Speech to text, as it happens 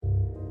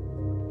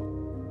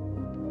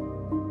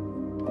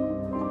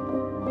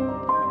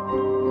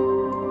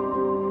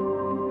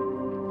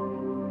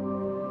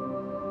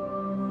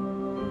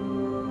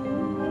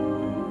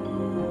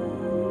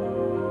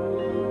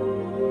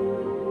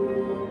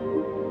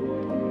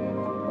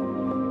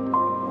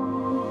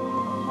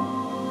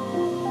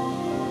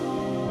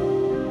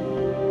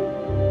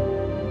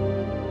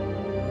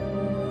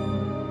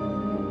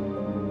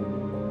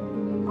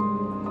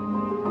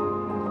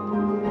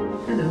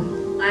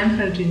I am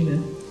Harjinder.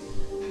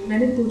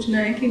 मैंने पूछना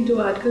है कि जो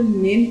आजकल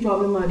मेन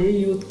प्रॉब्लम आ रही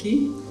है यूथ की,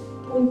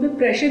 उन पे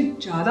प्रेशर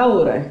ज़्यादा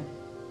हो रहा है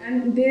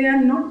and they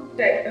are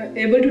not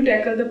able to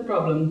tackle the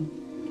problem.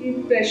 कि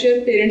प्रेशर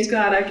पेरेंट्स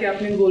का आ रहा है कि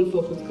आपने गोल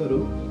फोकस करो,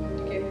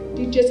 ठीक है,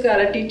 टीचर्स का आ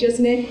रहा है, टीचर्स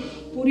ने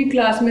पूरी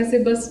क्लास में से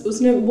बस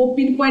उसने वो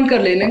पिन पॉइंट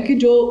कर लेना कि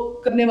जो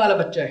करने वाला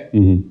बच्चा है,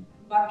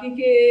 बाकी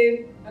के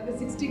अगर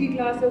 60 की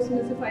क्लास है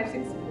उसमें से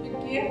 5-6 पिक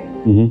किए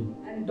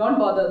and don't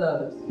bother the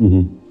others,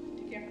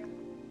 ठीक है।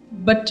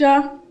 बच्चा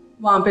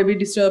वहाँ पे भी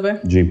डिस्टर्ब है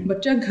जी,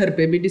 बच्चा घर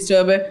पे भी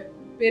डिस्टर्ब है,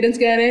 पेरेंट्स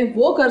कह रहे हैं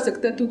वो कर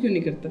सकता है तू क्यों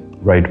नहीं करता,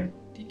 राइट,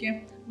 ठीक है।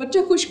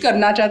 बच्चा कुछ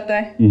करना चाहता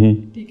है,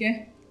 ठीक है,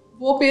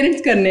 वो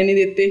पेरेंट्स करने नहीं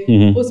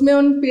देते, उसमें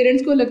उन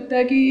पेरेंट्स को लगता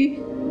है कि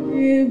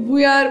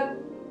we are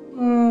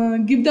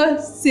give the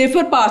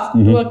safer path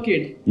to a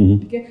kid,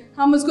 ठीक है,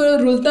 हम उसको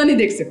रुलता नहीं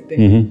देख सकते,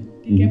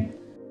 ठीक है,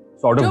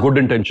 सॉर्ट ऑफ गुड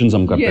इंटेंशंस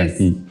हम करते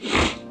हैं।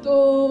 तो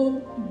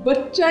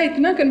बच्चा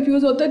इतना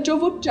कंफ्यूज होता है, जो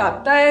वो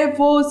चाहता है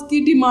वो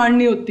उसकी डिमांड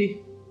नहीं होती,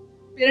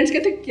 पेरेंट्स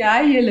कहते हैं क्या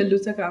है ये लल्लू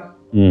सा काम,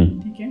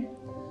 ठीक है।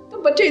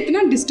 तो बच्चा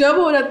इतना डिस्टर्ब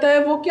हो जाता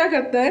है, वो क्या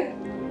करता है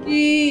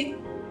कि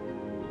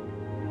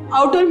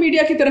आउटर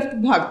मीडिया की तरफ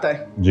भागता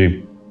है जी,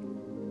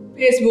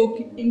 फेसबुक,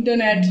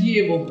 इंटरनेट,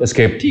 ये वो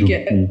एस्केप, ठीक है,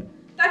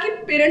 ताकि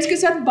पेरेंट्स के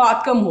साथ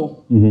बात कम हो।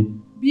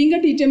 बीइंग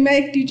अ टीचर, मैं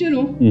एक टीचर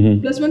हूँ,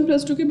 +1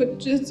 +2 के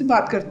बच्चे से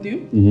बात करती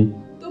हूँ,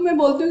 तो मैं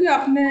बोलती हूँ कि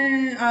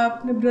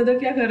आपने ब्रदर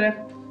क्या कर रहा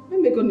है,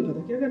 मेरे को नहीं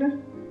पता क्या कर रहा है।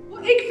 वो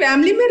एक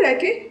फैमिली में रह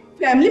के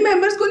फैमिली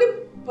मेंबर्स को नहीं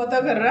पता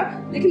कर रहा,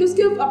 लेकिन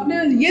उसके अपने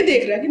ये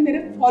देख रहा है कि मेरे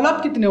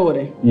फॉलोअप कितने हो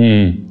रहे हैं,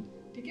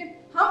 ठीक है।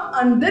 हम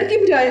अंदर की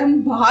बजाय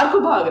हम बाहर को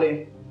भाग रहे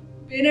हैं,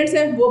 पेरेंट्स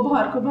हैं वो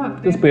बाहर को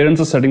भागते हैं।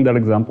 Parents are setting that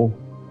example,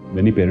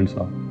 many parents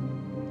are.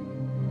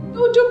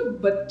 तो जो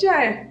बच्चा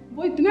है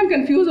वो इतना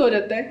कंफ्यूज हो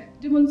जाता है,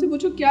 जब उनसे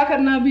पूछो क्या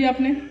करना, अभी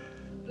आपने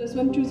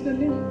 +1 चूज कर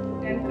लिया,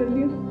 10 कर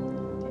लिया,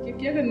 ठीक है,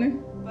 क्या करना है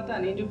पता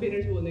नहीं, जो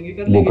पेरेंट्स बोलेंगे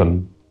कर लेंगे,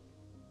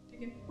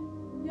 ठीक है।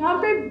 यहाँ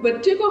पे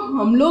बच्चे को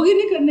हम लोग ही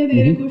नहीं करने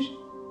दे रहे कुछ,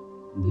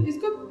 तो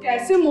इसको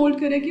कैसे मोल्ड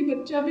करें कि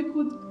बच्चा भी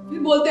खुद, फिर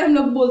बोलते हैं हम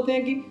लोग बोलते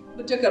हैं कि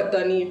बच्चा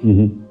करता नहीं है,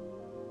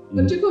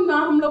 बच्चे को ना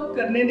हम लोग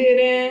करने दे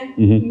रहे हैं,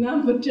 ना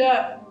बच्चा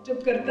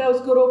जब करता है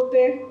उसको रोकते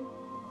हैं,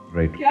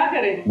 राइट, क्या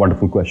करें।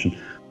 Wonderful question.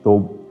 तो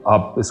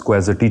आप इसको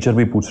एज अ टीचर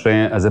भी पूछ रहे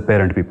हैं, एज अ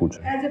पेरेंट भी पूछ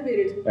रहे हैं? As a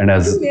parent and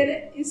as मेरे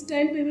इस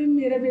टाइम पे भी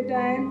मेरा बेटा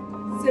है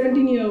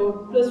 17 ईयर ओल्ड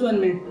 +1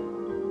 में,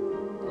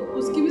 तो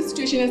उसकी भी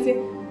सिचुएशन ऐसे,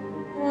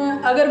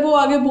 अगर वो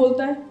आगे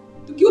बोलता है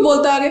तो क्यों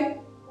बोलता आगे,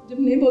 जब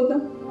नहीं बोलता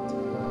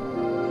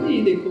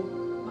ये देखो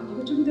बाकी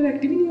बच्चों की तरह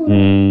एक्टिव ही नहीं हो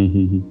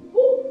रहा।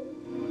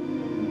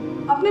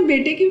 अपने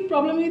बेटे की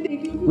प्रॉब्लम ये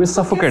देखिए, we're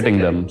suffocating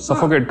them,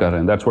 suffocate कर रहे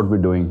हैं, that's what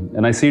we're doing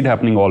and I see it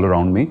happening all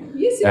around me,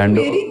 ये सिर्फ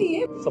मेरी नहीं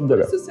है, सब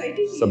जगह,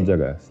 सोसाइटी की, सब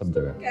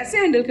जगह कैसे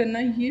हैंडल करना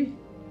है ये।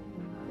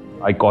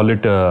 I call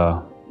it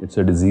it's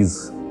a disease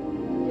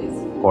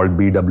called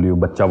BW,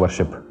 बच्चा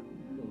वर्शिप,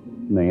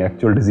 नहीं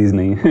एक्चुअल डिजीज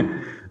नहीं है।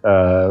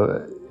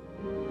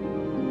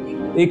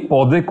 एक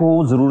पौधे को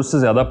जरूरत से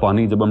ज्यादा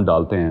पानी जब हम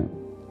डालते हैं,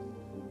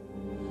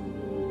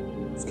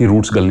 उसकी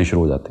रूट्स गलनी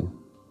शुरू हो जाती हैं।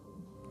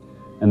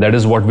 And that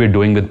is what we're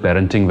doing with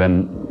parenting when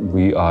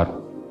we are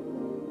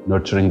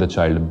nurturing the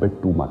child a bit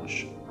too much.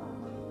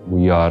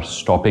 We are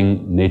stopping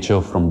nature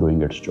from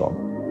doing its job.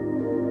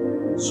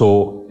 So,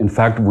 in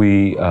fact,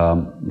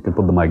 you can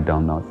put the mic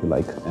down now if you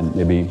like, and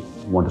maybe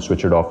want to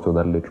switch it off so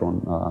that later on,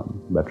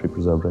 battery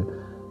preserved, right?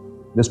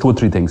 There's 2 or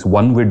 3 things.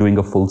 One, we're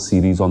doing a full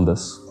series on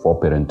this for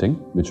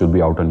parenting, which will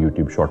be out on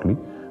YouTube shortly.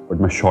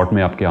 But मैं short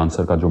में आपके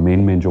answer का जो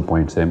main जो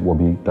points हैं,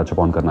 वो भी touch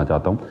upon करना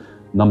चाहता हूँ.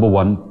 Number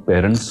 1,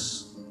 parents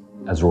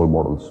as role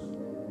models.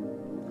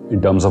 In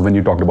terms of when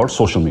you talked about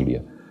social media,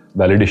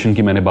 validation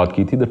की मैंने बात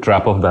की थी, the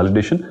trap of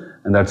validation,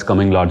 and that's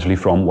coming largely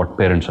from what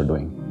parents are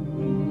doing.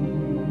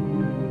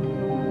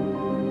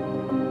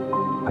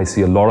 I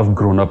see a lot of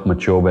grown-up,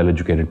 mature,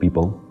 well-educated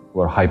people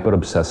who are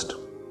hyper-obsessed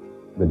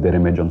with their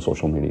image on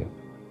social media.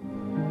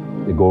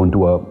 They go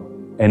into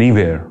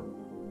anywhere,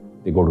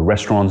 they go to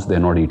restaurants,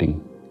 they're not eating,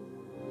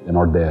 they're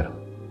not there.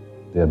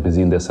 They are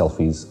busy in their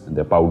selfies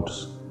and their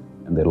pouts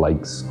and their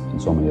likes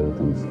and so many other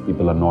things.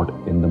 People are not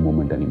in the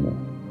moment anymore.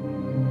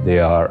 They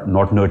are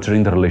not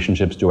nurturing the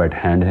relationships जो at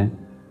hand हैं.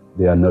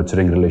 They are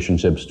nurturing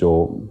relationships जो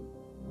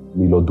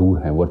मीलों दूर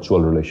हैं,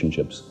 virtual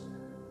relationships.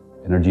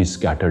 Energy is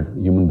scattered.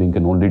 Human being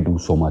can only do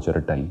so much at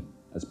a time.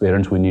 As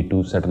parents, we need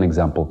to set an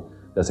example.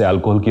 जैसे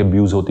alcohol की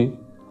abuse होती,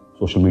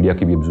 social media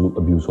की भी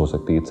abuse हो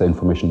सकती है. It's an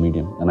information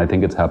medium, and I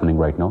think it's happening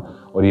right now.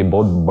 और ये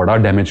बहुत बड़ा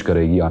damage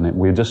करेगी आने.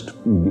 We're just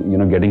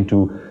getting to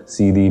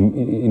see the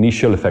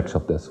initial effects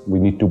of this. We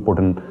need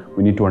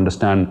to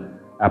understand.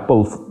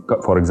 Apple,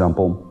 for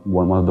example,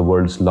 one of the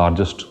world's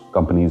largest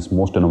companies,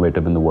 most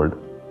innovative in the world.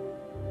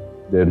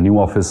 Their new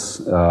office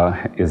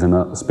is in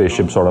a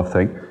spaceship sort of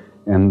thing,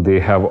 and they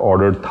have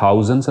ordered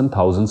thousands and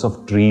thousands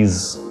of trees.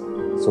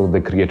 So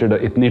they created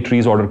इतने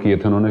trees order किए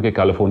थे उन्होंने कि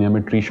California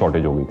में tree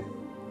shortage हो गई थी.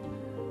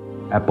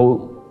 Apple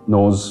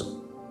knows,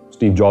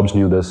 Steve Jobs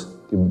knew this,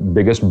 कि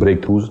biggest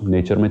breakthroughs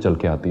nature में चल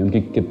के आती हैं.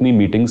 उनकी कितनी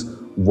meetings,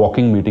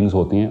 walking meetings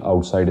होती हैं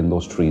outside in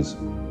those trees.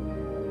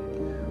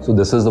 So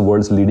this is the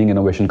world's leading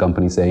innovation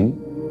company saying,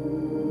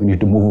 we need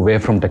to move away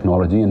from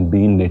technology and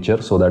be in nature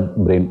so that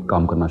brain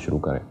काम करना शुरू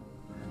करे.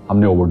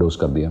 हमने overdose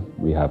कर दिया.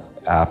 We have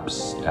apps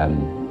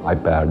and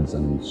iPads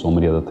and so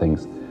many other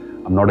things.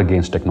 I'm not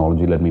against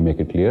technology, let me make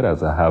it clear,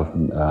 as I have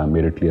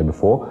made it clear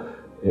before.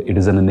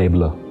 It is an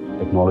enabler.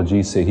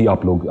 Technology से ही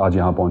आप लोग आज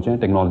यहाँ पहुँचे हैं.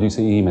 Technology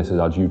से ही message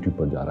आज YouTube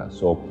पर जा रहा है.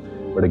 So,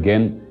 but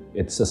again,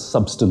 it's a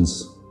substance,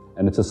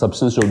 and it's a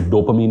substance जो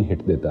dopamine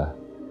hit देता है.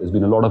 There's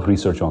been a lot of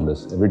research on this.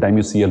 Every time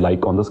you see a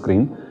like on the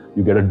screen,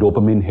 you get a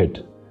dopamine hit,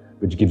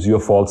 which gives you a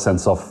false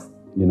sense of,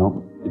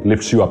 it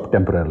lifts you up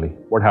temporarily.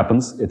 What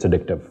happens? It's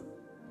addictive.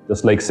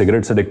 Just like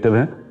cigarettes addictive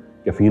है,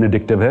 caffeine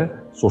addictive है,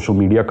 social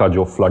media का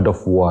जो flood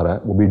of वो आ रहा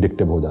है, वो भी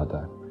addictive हो जाता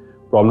है.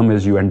 Problem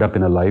is you end up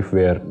in a life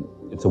where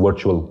it's a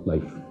virtual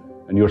life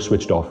and you're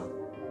switched off.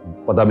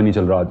 पता भी नहीं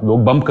चल रहा.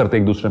 लोग bump करते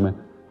एक दूसरे में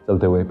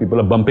चलते हुए.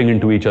 People are bumping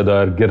into each other,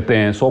 गिरते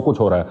हैं, सौ कुछ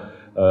हो रहा है.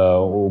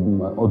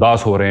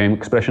 उदास हो रहे हैं,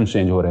 expressions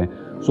change हो रहे हैं.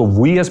 So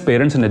we as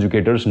parents and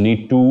educators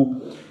need to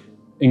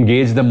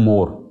engage them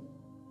more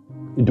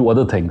into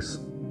other things,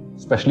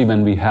 especially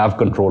when we have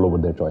control over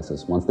their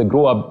choices. Once they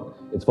grow up,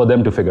 it's for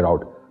them to figure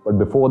out. But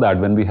before that,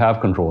 when we have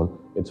control,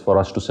 it's for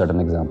us to set an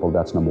example.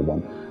 That's number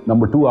one.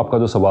 Number two, आपका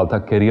जो सवाल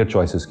था career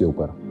choices के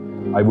ऊपर,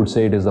 I would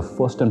say it is the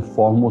first and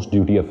foremost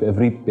duty of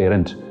every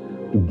parent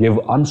to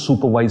give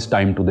unsupervised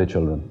time to their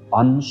children.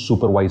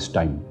 Unsupervised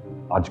time.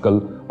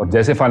 आजकल और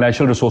जैसे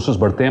financial resources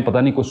बढ़ते हैं,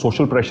 पता नहीं कोई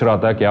social pressure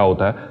आता है, क्या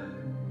होता है.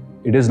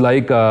 It is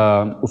like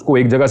उसको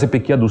एक जगह से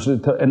pick किया दूसरे,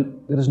 and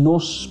there is no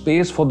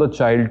space for the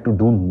child to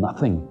do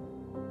nothing.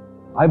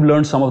 I've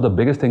learned some of the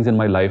biggest things in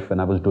my life when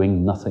I was doing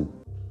nothing.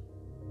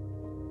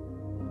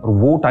 और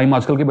वो टाइम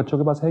आजकल के बच्चों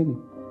के पास है ही नहीं.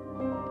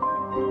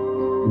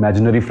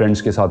 Imaginary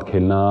friends के साथ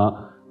खेलना,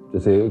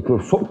 जैसे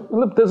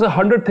मतलब there's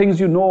 100 things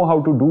you know how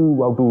to do,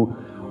 how to.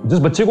 जिस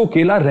बच्चे को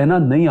अकेला रहना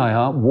नहीं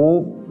आया, वो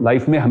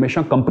लाइफ में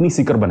हमेशा कंपनी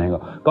सीकर बनेगा.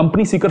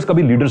 कंपनी सीकर्स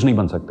कभी लीडर्स नहीं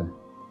बन सकते.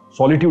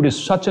 Solitude is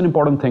such an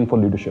important thing for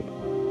leadership.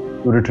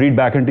 To retreat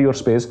back into your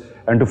space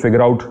and to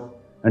figure out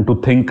and to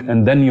think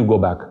and then you go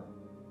back.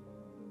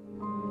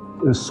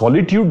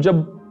 Solitude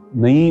जब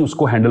नहीं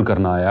उसको handle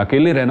करना आया,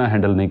 अकेले रहना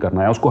हैंडल नहीं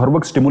करना आया, उसको हर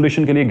वक्त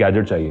स्टिमुलेशन के लिए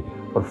गैजेट चाहिए.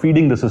 और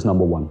feeding this is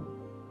number one.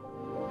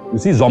 You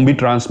see zombie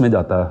trance में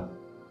जाता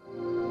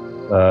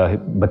है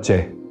बच्चे,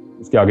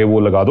 उसके आगे वो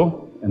लगा दो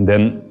एंड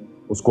देन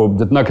उसको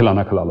जितना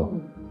खिलाना खिला लो.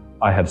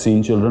 I have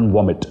seen children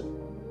vomit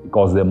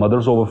because their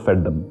mothers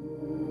overfed them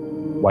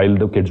while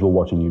the kids were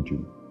watching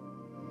YouTube.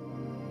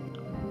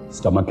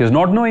 Stomach is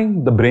not knowing,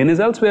 the brain is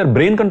elsewhere.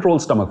 Brain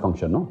controls stomach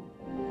function, no?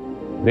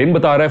 Brain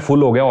बता रहा है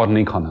full हो गया और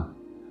नहीं खाना,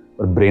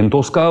 पर brain तो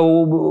उसका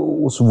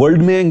उस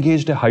world में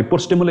engaged है, hyper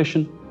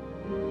stimulation.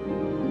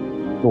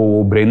 तो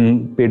brain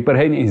पेट पर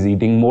है, is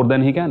eating more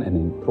than he can and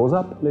he throws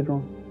up later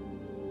on.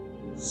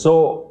 So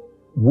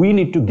we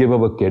need to give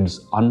our kids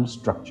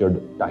unstructured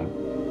time.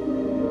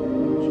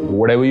 So do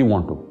whatever you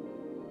want to.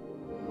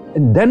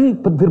 And then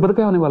फिर पता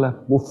क्या होने वाला है?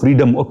 वो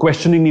freedom और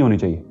questioning नहीं होनी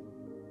चाहिए.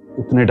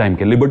 उतने टाइम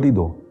के liberty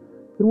दो.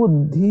 फिर वो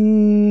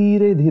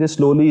धीरे धीरे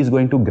slowly is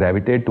going to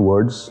gravitate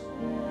towards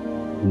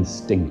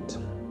instinct.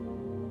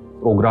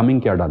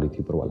 Programming क्या डाली थी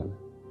ऊपर वाले ने?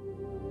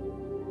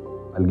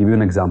 I'll give you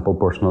an example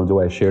personal जो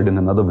I shared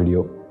in another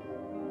video.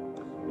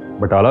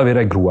 Batala, where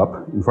I grew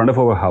up, in front of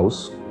our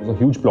house was a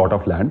huge plot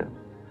of land.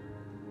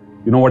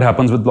 You know what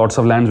happens with plots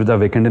of lands which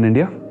are vacant in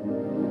India?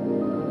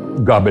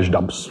 Garbage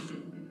dumps.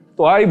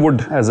 So I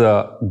would, as a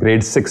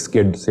grade 6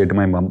 kid, say to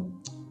my mom,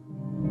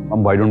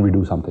 "Mom, why don't we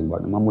do something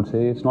about it?" Mom would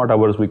say, "It's not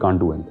ours, we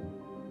can't do anything."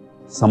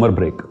 Summer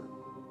break.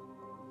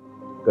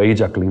 कई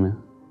चकली में,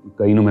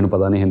 कई ਨੂੰ ਮੈਨੂੰ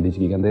ਪਤਾ ਨਹੀਂ ਹਿੰਦੀ ਚ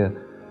ਕੀ ਕਹਿੰਦੇ ਆ,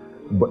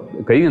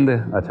 ਕਈ ਕਹਿੰਦੇ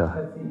ਆ, अच्छा,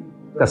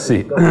 कस्सी.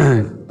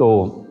 तो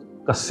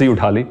कस्सी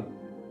उठा ली,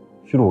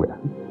 शुरू हो गया.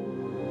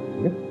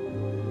 ठीक है,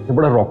 तो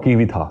बड़ा रॉकी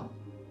भी था.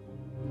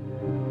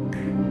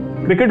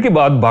 क्रिकेट के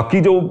बाद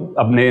बाकी जो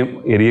अपने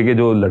एरिया के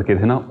जो लड़के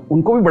थे ना,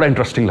 उनको भी बड़ा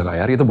इंटरेस्टिंग लगा,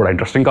 यार ये तो बड़ा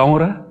इंटरेस्टिंग काम हो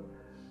रहा है.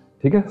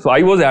 ठीक है, so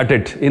I was at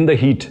it in the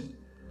heat.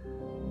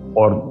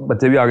 और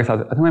बच्चे भी आगे साथ.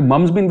 अच्छा, my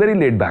mum's been very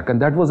laid back and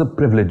that was a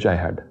privilege I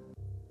had.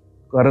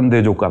 ਕਰਨ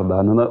ਦੇ ਜੋ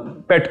ਕਰਦਾ ਨਾ,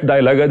 ਪੈਟ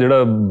ਡਾਇਲੌਗ ਹੈ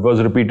ਜਿਹੜਾ was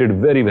repeated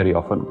very very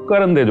often.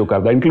 ਕਰਨ ਦੇ ਜੋ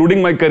ਕਰਦਾ,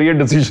 including my career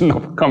decision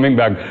of coming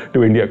back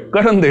to India.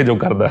 ਕਰਨ ਦੇ ਜੋ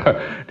ਕਰਦਾ.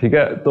 ठीक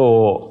है, तो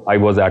आई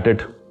वॉज एट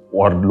इट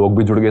और लोग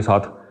भी जुड़ गए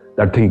साथ.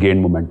 That thing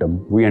gain momentum.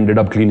 We ended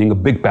up cleaning a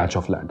big patch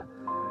of land.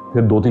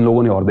 फिर 2-3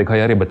 लोगों ने और देखा,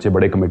 यार ये बच्चे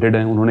बड़े कमिटेड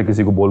हैं. उन्होंने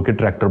किसी को बोल के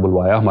ट्रैक्टर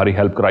बुलवाया, हमारी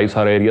हेल्प कराई,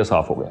 सारा एरिया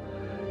साफ हो गया.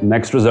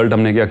 नेक्स्ट रिजल्ट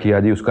हमने क्या किया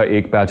जी, उसका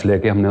एक पैच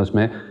लेके हमने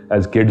उसमें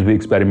एज किड्स भी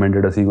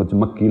एक्सपेरिमेंटेड. असी कुछ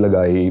मक्की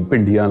लगाई,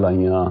 भिंडियाँ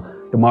लाइयाँ,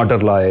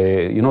 टमाटर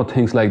लाए, you know,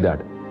 things like that.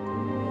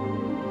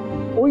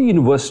 कोई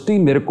यूनिवर्सिटी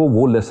मेरे को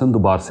वो लेसन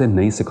दोबारा से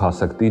नहीं सिखा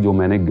सकती जो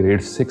मैंने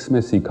ग्रेड 6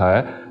 में सीखा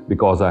है,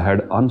 because I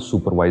had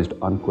unsupervised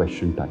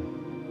unquestion time.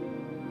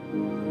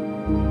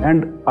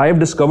 And I have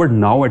discovered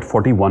now at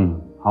 41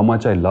 how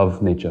much I love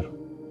nature,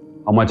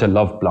 how much I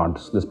love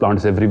plants. There's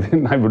plants everywhere.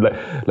 I would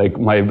like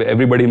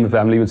everybody in the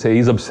family would say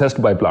he's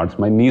obsessed by plants.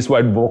 My niece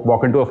would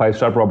walk into a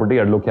 5-star property.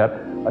 I'd look here.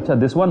 Acha,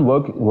 this one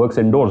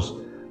works indoors.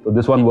 So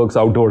this one works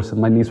outdoors.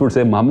 My niece would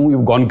say, "Mamu,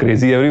 you've gone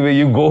crazy. Everywhere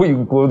you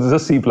go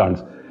just see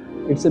plants."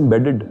 it's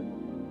embedded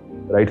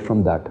right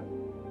from that.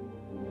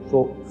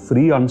 So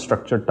free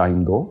unstructured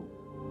time दो,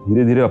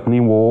 धीरे धीरे अपनी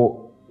वो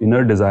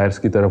inner desires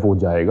की तरफ वो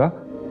जाएगा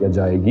या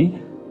जाएगी,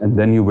 and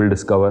then you will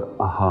discover,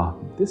 aha,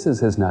 this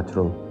is his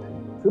natural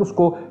thing. फिर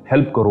उसको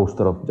help करो उस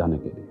तरफ जाने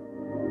के लिए,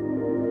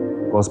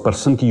 because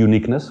person की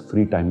uniqueness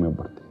free time में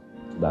बढ़ती है.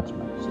 So that's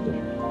my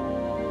suggestion.